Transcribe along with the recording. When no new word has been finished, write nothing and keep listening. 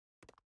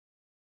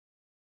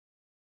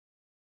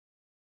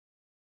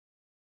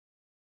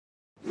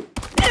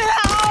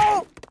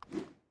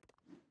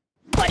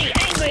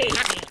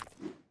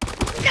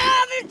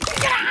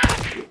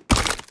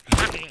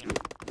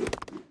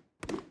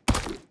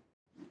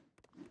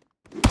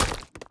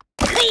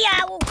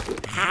Meow!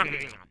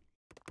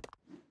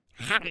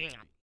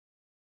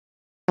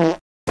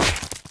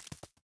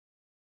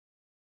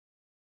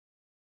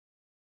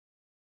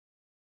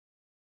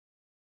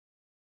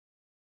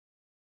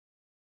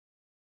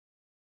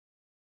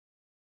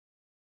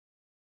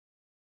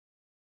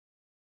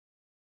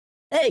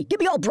 Hey, get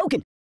me all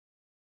broken!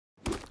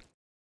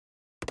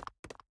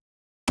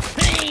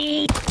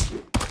 Hey!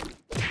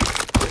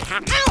 Ow!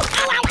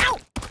 Ow! Ow! Ow!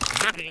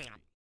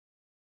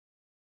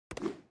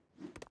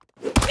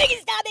 Make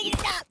it stop! Make it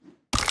stop!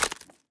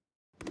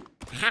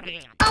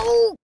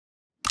 Ow!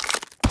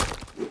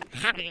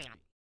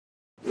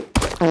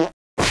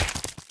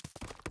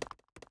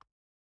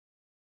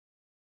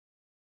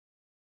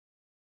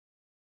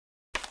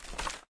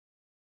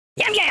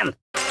 Yum yum!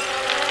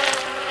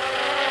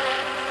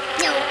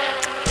 No!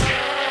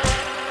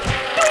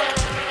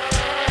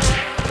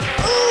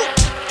 Ooh!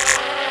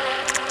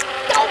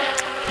 No!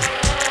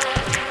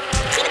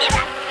 Give me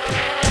that!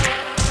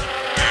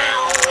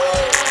 Ow!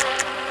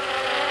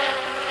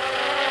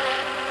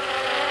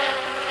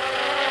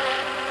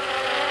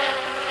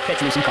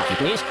 Fetch me some coffee,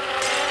 please.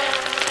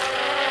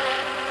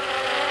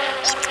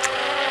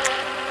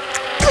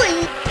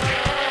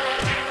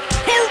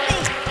 Help me!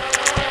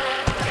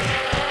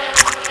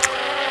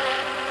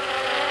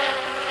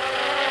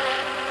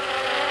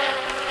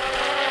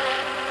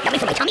 Yummy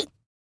for my tummy!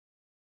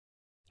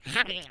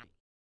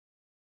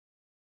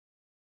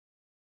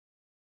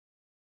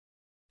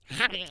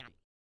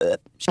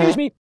 Excuse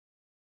me?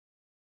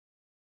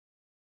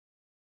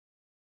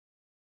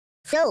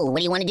 So, what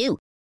do you want to do?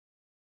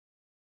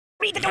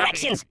 Read the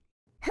directions!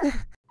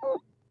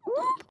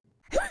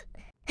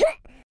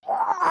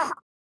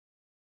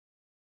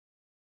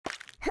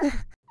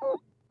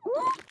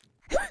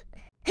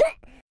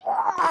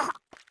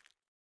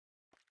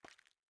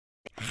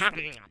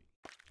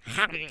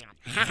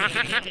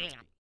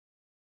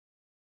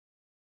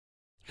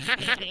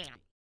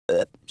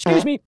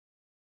 Excuse me?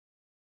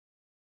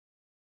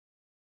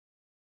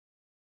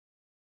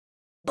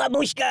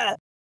 Babushka!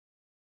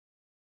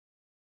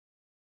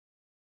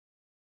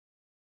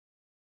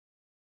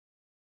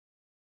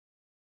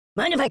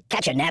 Mind if I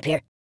catch a nap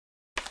here?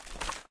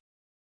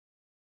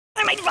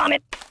 I might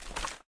vomit!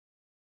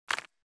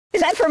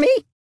 Is that for me?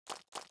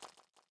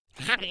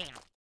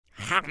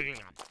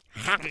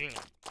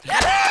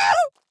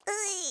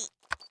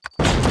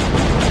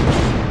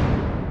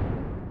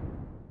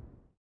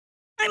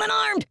 I'm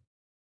unarmed!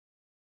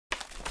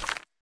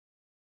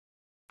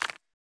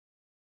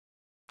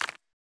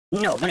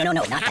 No, not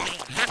that.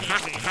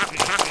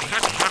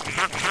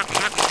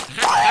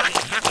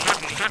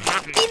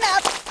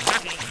 Enough!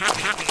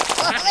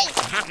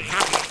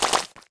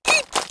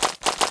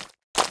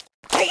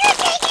 I can't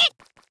take it!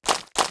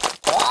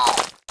 Oh.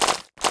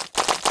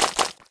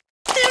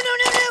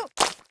 No!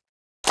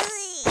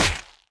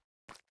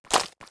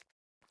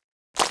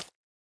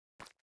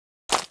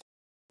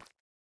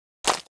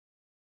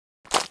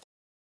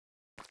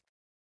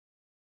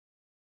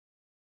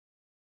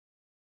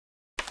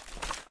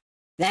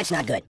 That's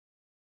not good.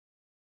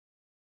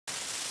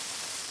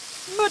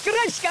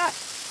 Matryoshka!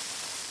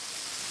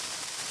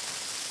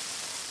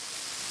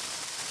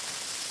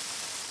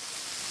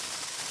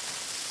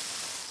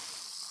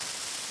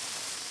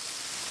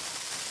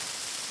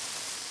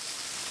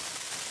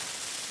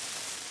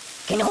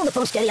 Can you hold the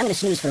phone steady? I'm gonna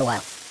snooze for a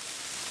while.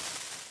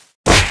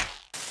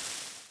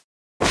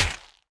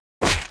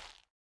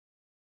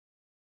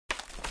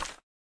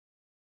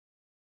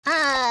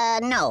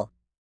 No.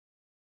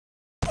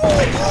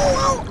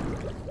 Oh!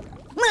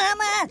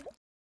 Mama!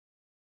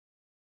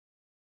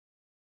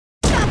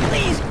 Stop,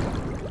 please!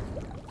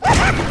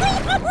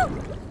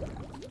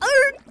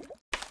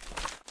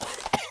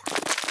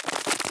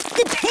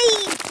 The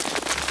pain!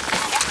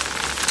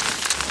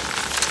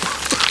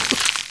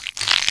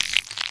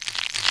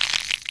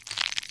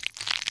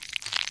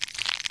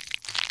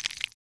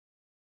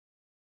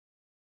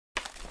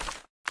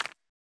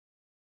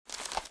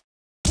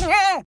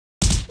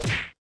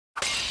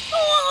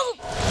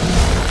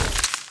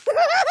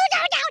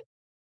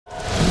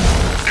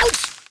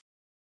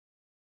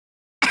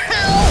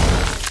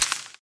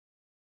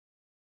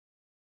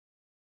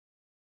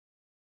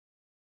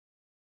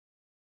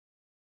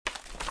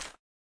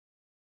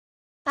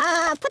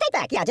 Put that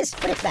back. Yeah, just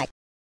put it back.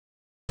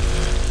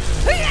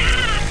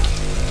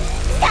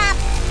 Stop!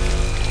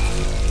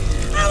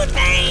 Oh, the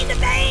pain! The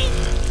pain!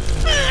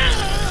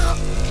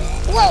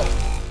 Whoa!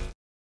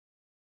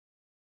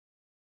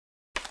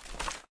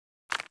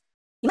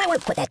 You might want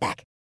to put that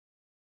back.